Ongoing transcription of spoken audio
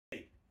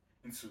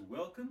And so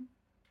welcome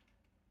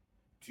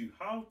to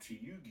How to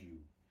Yugioh.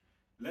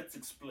 Let's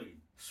explain.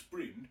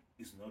 Sprind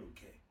is not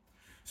okay.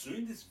 So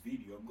in this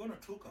video, I'm going to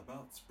talk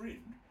about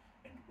Sprind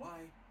and why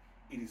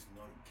it is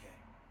not okay.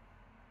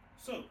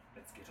 So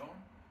let's get on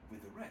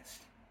with the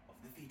rest of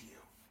the video.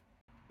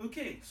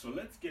 Okay, so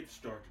let's get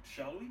started,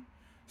 shall we?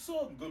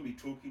 So I'm going to be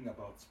talking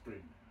about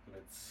Sprind.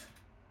 Let's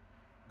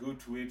go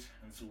to it,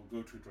 and so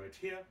we'll go to it right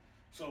here.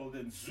 So I'll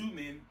then zoom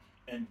in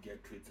and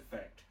get to its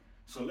effect.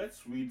 So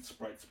let's read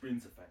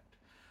Sprind's effect.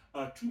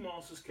 Two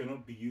mouses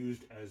cannot be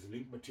used as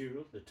link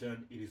material. The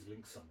turn it is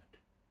link summoned.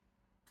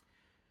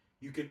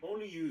 You can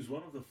only use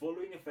one of the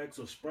following effects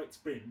of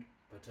Sprind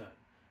per turn,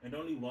 and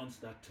only once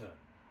that turn.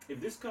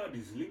 If this card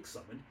is link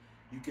summoned,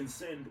 you can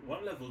send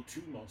one level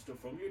 2 monster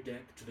from your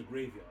deck to the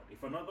graveyard.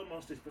 If another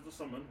monster is special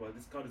summoned while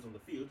this card is on the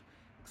field,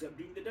 except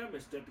during the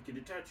damage step, you can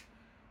detach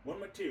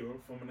one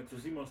material from an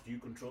XYZ monster you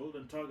control,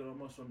 then target a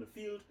monster on the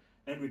field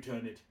and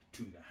return it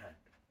to the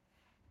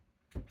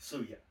hand. So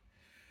yeah,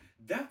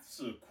 that's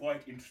a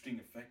quite interesting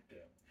effect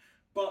there.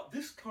 But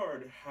this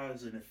card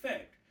has an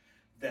effect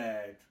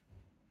that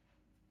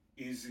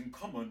is in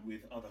common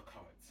with other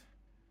cards.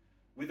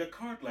 With a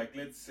card like,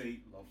 let's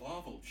say,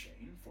 Lavarval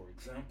Chain, for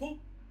example,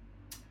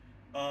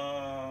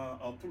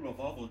 I'll put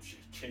Lavarval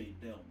Chain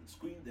there on the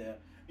screen there,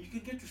 and you can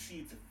get to see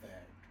its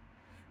effect.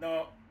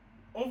 Now,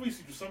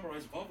 obviously, to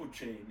summarize Lavarval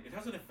Chain, it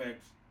has an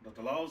effect that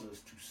allows us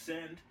to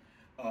send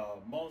a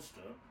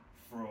monster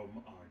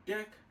from our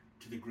deck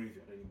to the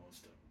graveyard, any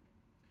monster.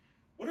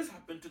 What has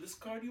happened to this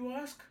card, you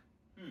ask?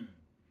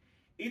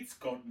 It's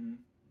gotten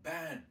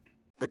banned.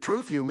 The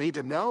truth you need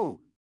to know.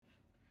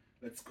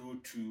 Let's go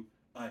to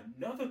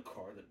another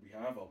card that we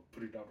have. I'll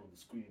put it out on the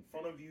screen in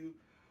front of you,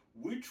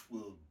 which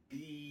will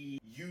be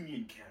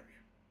Union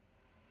Carrier.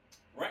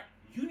 Right?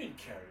 Union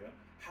Carrier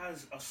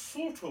has a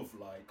sort of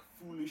like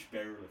Foolish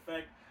Burial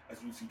effect,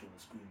 as you see it on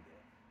the screen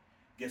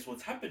there. Guess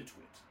what's happened to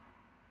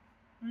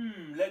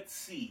it? Let's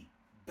see.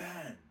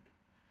 Banned.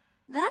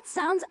 That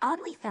sounds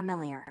oddly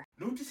familiar.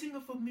 Noticing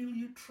a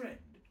familiar trend?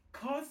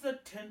 Cards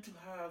that tend to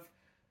have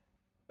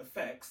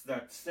effects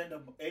that send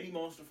any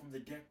monster from the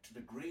deck to the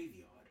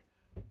graveyard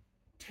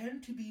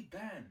tend to be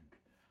banned.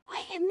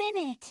 Wait a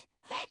minute.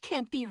 That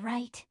can't be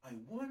right. I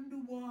wonder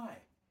why.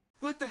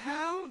 What the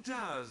hell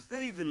does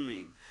that even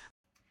mean?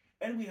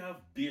 And we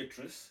have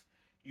Beatrice.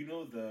 You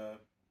know the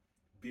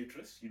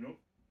Beatrice,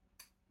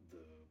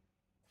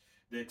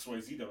 the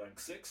XYZ, the rank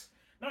 6.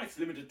 Now it's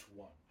limited to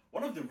 1.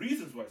 One of the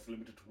reasons why it's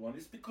limited to 1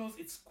 is because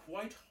it's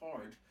quite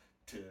hard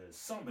to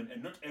summon,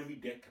 and not every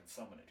deck can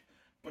summon it.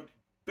 But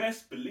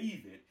best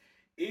believe it,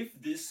 if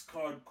this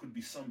card could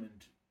be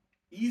summoned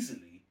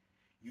easily,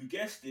 you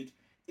guessed it,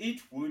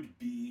 it would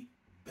be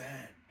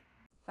banned.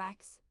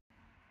 Facts.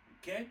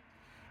 Okay?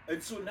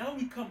 And so now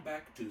we come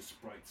back to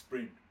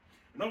Sprind.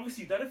 And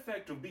obviously that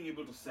effect of being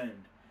able to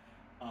send,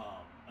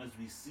 as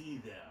we see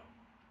there,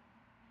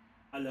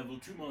 a level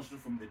 2 monster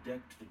from the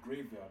deck to the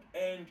graveyard.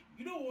 And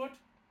you know what?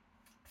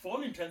 For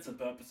all intents and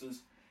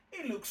purposes,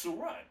 it looks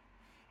alright.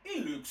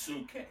 It looks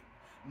okay.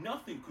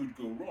 Nothing could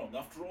go wrong.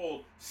 After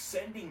all,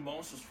 sending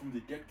monsters from the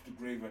deck to the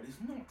graveyard is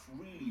not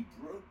really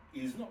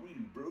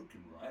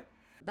broken, right?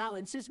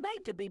 Balance is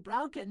made to be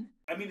broken.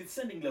 I mean, it's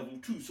sending level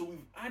 2, so we've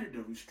added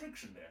a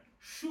restriction there.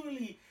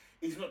 Surely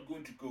it's not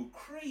going to go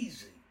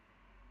crazy.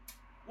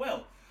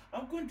 Well,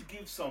 I'm going to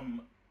give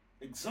some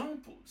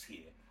examples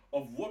here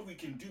of what we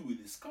can do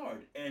with this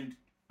card and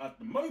at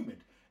the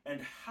moment,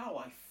 and how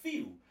I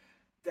feel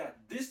that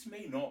this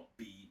may not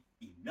be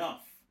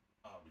enough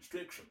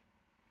restriction.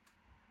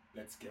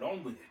 Let's get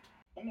on with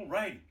it.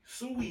 Alrighty,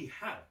 so we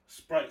have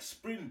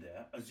Sprind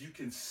there, as you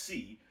can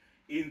see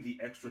in the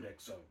extra deck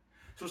zone.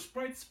 So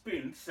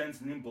Sprind sends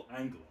Nimble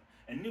Angler,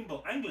 and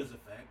Nimble Angler's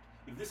effect,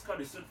 if this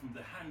card is sent from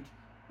the hand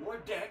or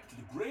deck to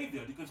the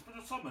graveyard, you can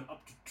special summon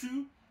up to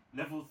 2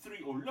 level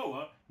 3 or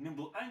lower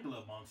Nimble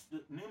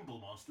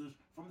monsters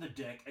from the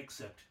deck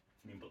except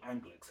Nimble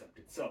Angler except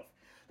itself.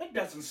 That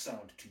doesn't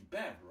sound too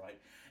bad, right?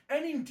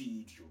 And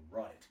indeed, you're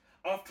right.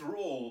 After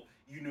all,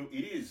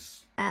 it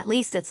is. At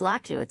least it's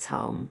locked to its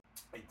home.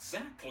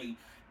 Exactly.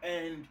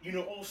 And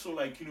also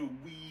we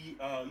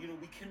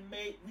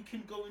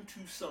can go into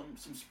some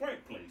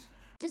sprite plays.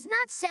 Does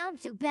not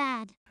sound too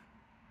bad.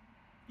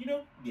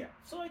 Yeah.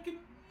 So I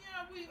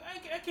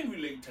can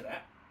relate to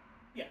that.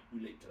 Yeah,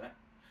 relate to that.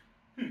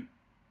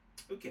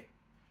 Okay.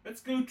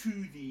 Let's go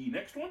to the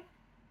next one.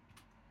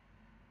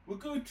 We'll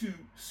go to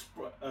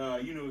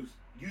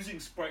using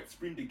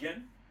Sprind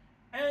again,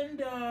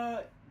 and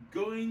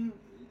going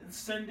and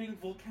sending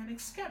Volcanic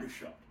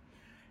Scattershot.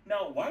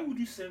 Now, why would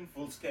you send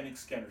Volcanic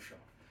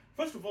Scattershot?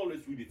 First of all,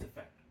 let's read its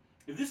effect.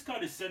 If this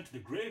card is sent to the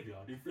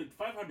graveyard, inflict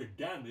 500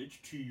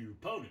 damage to your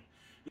opponent.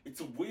 It's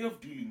a way of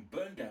dealing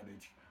burn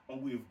damage, a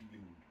way of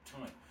dealing with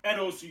time.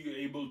 And also you're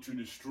able to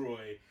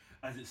destroy,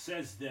 as it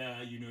says there,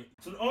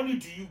 so not only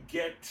do you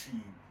get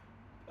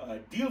to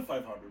deal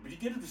 500, but you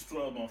get to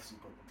destroy a monster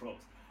you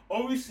controls.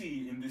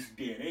 Obviously, in this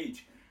day and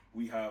age,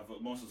 we have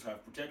monsters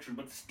have protection,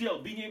 but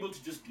still being able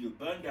to just deal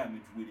burn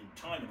damage within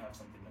time and have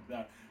something like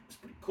that is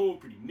pretty cool,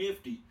 pretty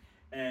nifty.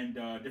 and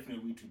definitely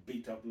a way to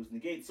bait up those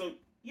negates. So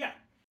yeah,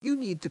 You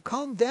need to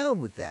calm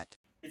down with that.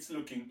 it's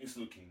looking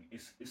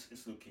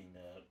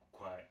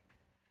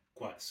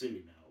quite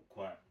silly now,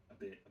 quite a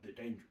bit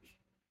dangerous.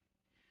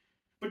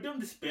 But don't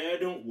despair,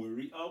 don't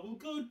worry. I will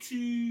go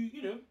to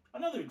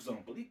another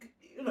example.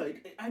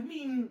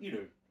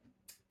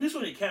 This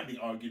one it can be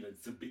argued that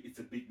it's a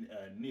bit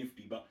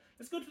nifty, but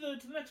let's go to the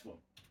next one.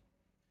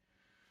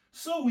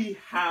 So we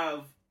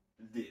have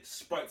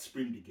this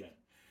Sprind again.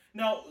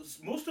 Now,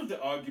 most of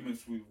the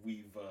arguments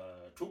we've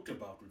talked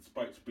about with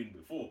Sprind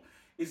before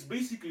is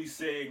basically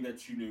saying that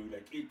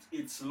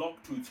it's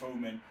locked to its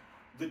home, and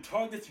the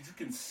targets that you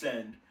can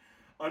send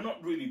are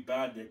not really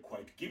bad; they're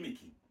quite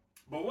gimmicky.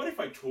 But what if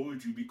I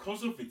told you,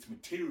 because of its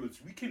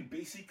materials, we can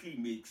basically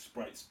make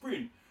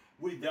Sprind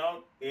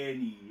without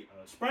any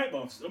sprite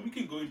bounces, and we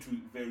can go into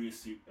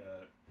various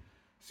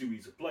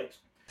series of plays.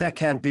 That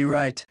can't be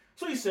right.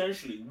 So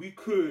essentially, we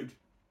could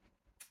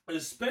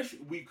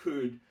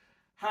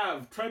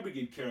have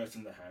Tri-Brigade Keras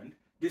in the hand,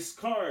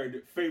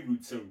 discard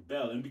Favorite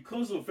Cerebell, and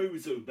because of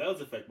Favorite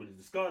Cerebell's effect, when it's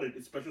discarded,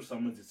 it special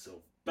summons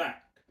itself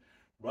back,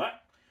 right?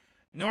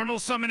 Normal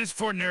summon is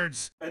for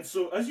nerds. And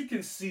so, as you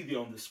can see there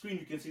on the screen,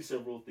 you can see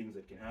several things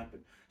that can happen.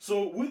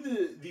 So, with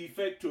the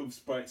effect of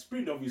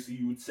Sprind, obviously,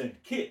 you would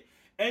send Kit,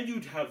 and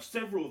you'd have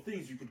several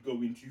things you could go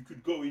into. You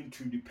could go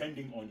into,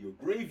 depending on your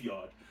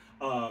graveyard,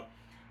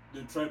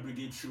 the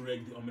Tri-Brigade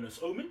Shureg, the Ominous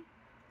Omen,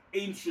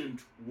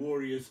 Ancient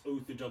Warriors,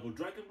 Oath the Double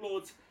Dragon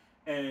Lords,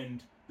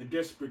 and the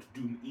Desperate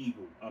Doom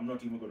Eagle. I'm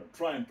not even going to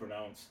try and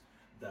pronounce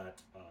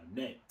that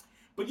name.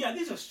 But yeah,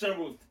 these are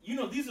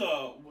these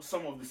are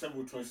some of the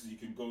several choices you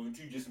can go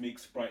into. Just make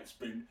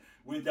Sprind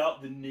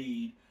without the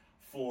need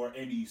for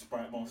any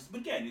sprite monsters.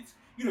 But again, it's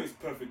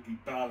perfectly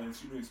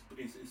balanced.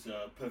 It's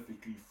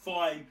perfectly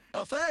fine.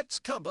 Effects,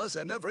 combos,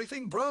 and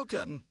everything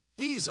broken.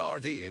 These are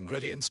the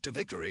ingredients to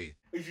victory.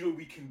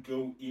 We can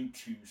go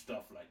into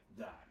stuff like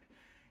that.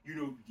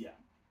 Yeah.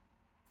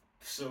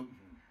 So,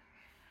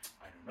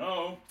 I don't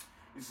know.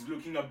 This is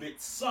looking a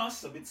bit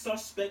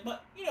suspect,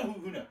 but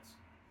who knows?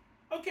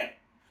 Okay,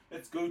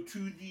 let's go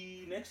to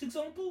the next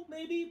example.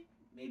 Maybe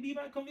you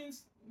might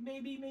convince.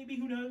 Maybe,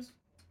 who knows?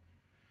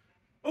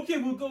 Okay,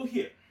 we'll go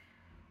here.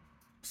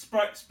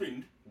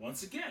 Sprind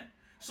once again.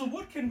 So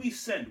what can we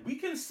send? We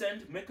can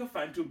send Mecha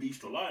Phantom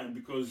Beast or Lion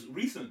because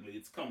recently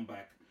it's come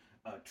back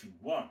to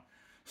 1.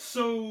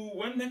 So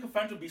when Mecha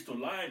Phantom Beast or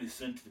Lion is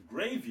sent to the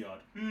graveyard,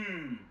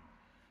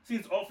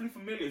 seems awfully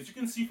familiar. As you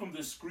can see from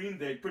the screen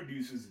there, it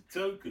produces a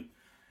token.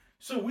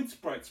 So with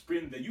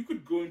Sprind there, you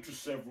could go into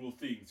several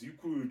things. You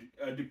could,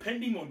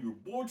 depending on your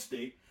board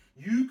state,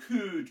 you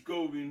could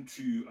go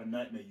into a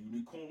Nightmare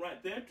Unicorn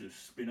right there to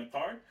spin a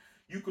card.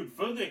 You could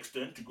further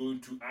extend to go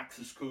into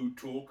Access Code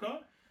Talker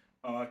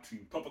to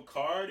pop a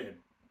card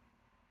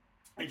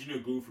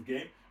and go for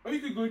game. Or you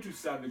could go into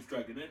Savage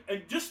Dragon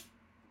and just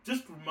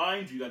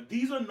remind you that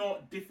these are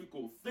not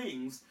difficult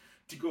things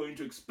to go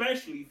into,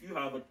 especially if you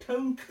have a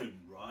token,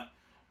 right,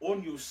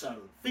 on your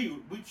Saturn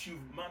field, which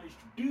you've managed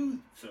to do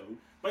so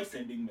by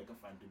sending Mecha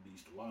Phantom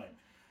Beast to Lion.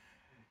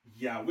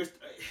 Yeah, I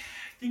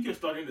think you're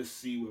starting to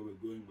see where we're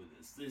going with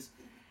this.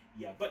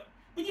 But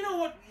you know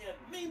what? Yeah,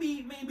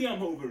 maybe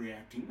I'm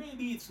overreacting.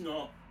 Maybe it's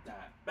not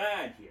that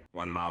bad here.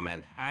 One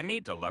moment. I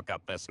need to look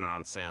up this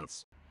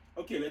nonsense.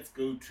 Okay, let's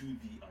go to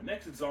the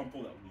next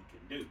example that we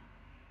can do.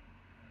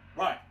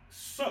 Right,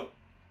 so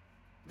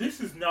this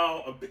is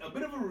now a bit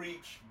of a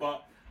reach,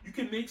 but you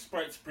can make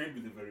Sprind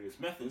with the various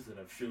methods that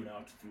I've shown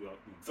out throughout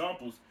the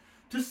examples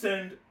to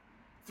send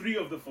 3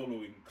 of the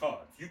following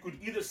cards. You could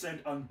either send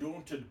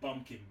Undaunted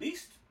Bumpkin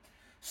Beast,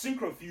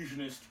 Synchro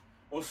Fusionist,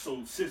 or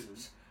Soul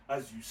Scissors,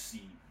 as you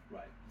see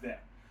right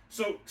there.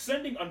 So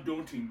sending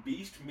Undaunted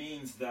Beast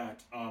means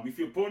that if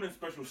your opponent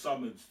special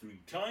summons 3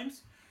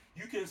 times,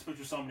 you can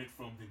special summon it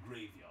from the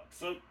graveyard.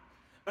 So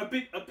a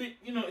bit,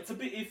 it's a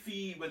bit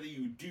iffy whether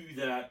you do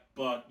that,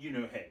 but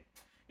hey,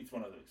 it's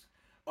one of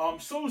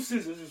those. Soul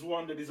Scissors is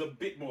one that is a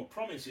bit more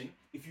promising.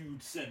 If you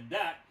send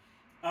that,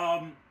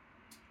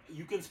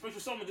 you can special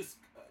summon this.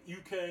 You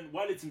can,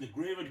 while it's in the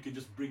graveyard, you can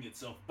just bring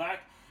itself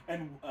back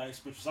and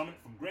special summon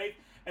it from grave.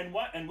 And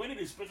when it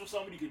is special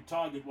summoned, you can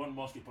target one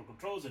monster your opponent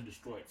controls and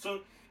destroy it.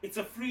 So it's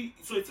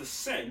a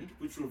send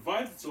which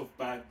revives itself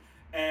back,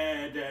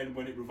 and then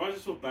when it revives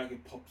itself back,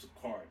 it pops a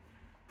card.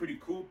 Pretty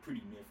cool,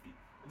 pretty nifty.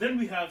 Then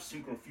we have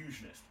Synchro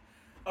Fusionist.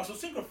 So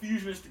Synchro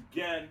Fusionist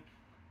again.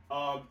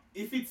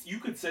 You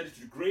could send it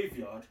to the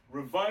graveyard,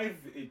 revive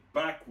it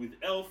back with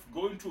Elf,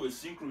 go into a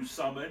Synchro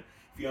Summon,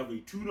 if you have a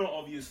tuner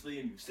obviously,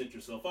 and you set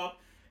yourself up.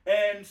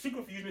 And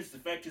Synchro Fusionist's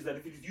effect is that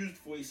if it is used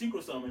for a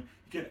Synchro Summon,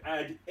 you can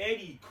add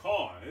any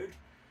card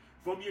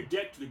from your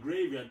deck to the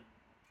graveyard,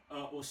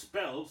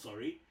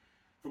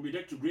 from your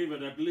deck to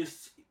graveyard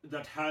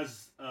that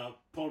has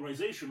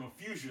Polarization or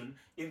Fusion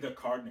in the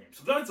card name.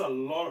 So that's a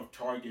lot of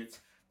targets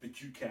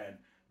that you can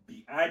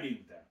be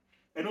adding there.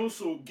 And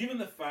also, given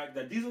the fact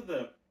that these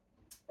are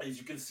as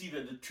you can see,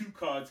 that the 2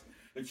 cards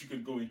that you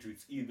can go into,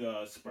 it's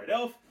either Spread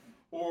Elf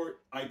or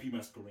IP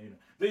Masquerena.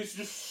 There's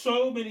just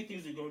so many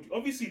things you go into.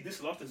 Obviously, this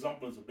last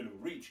example is a bit of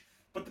a reach,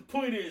 but the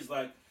point is,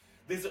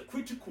 there's a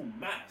critical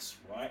mass,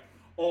 right,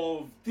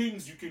 of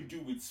things you can do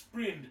with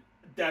Sprind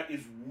that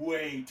is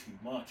way too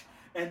much.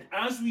 And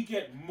as we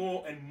get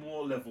more and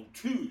more level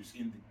 2s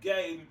in the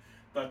game,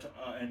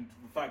 and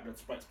the fact that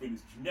Sprind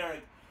is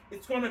generic,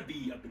 it's going to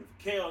be a bit of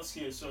chaos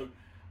here. So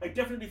I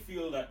definitely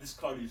feel that this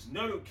card is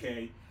not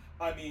okay.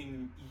 I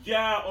mean,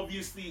 yeah,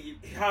 obviously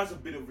it has a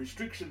bit of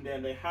restriction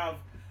there. They have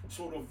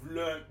sort of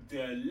learned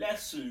their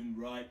lesson,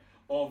 right,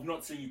 of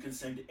not saying you can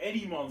send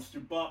any monster,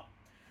 but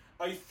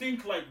I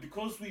think like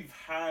because we've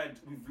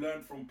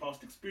learned from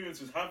past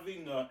experiences,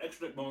 having an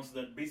extra deck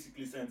monster that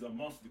basically sends a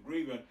monster to the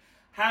graveyard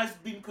has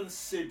been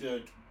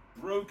considered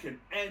broken,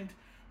 and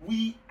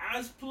we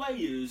as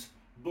players,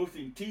 both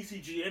in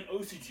TCG and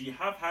OCG,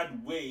 have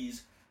had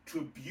ways to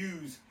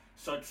abuse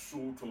such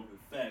sort of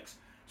effects.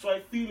 So I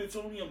feel it's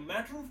only a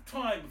matter of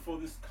time before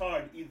this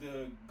card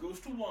either goes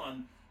to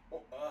 1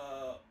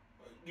 or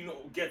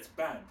gets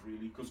banned,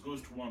 really, because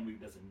goes to 1 really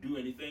doesn't do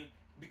anything,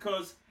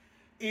 because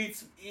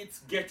it's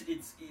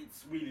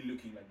really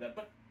looking like that.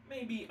 But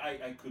maybe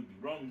I could be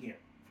wrong here.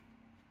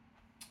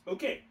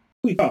 Okay,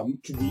 we come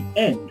to the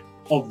end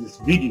of this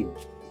video.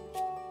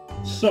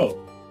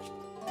 So,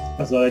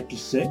 as I like to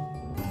say,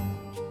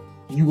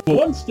 you are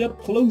one step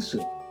closer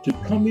to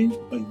becoming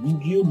a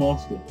Yu-Gi-Oh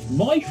master.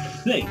 My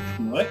fate,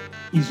 right,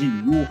 is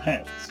in your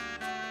hands.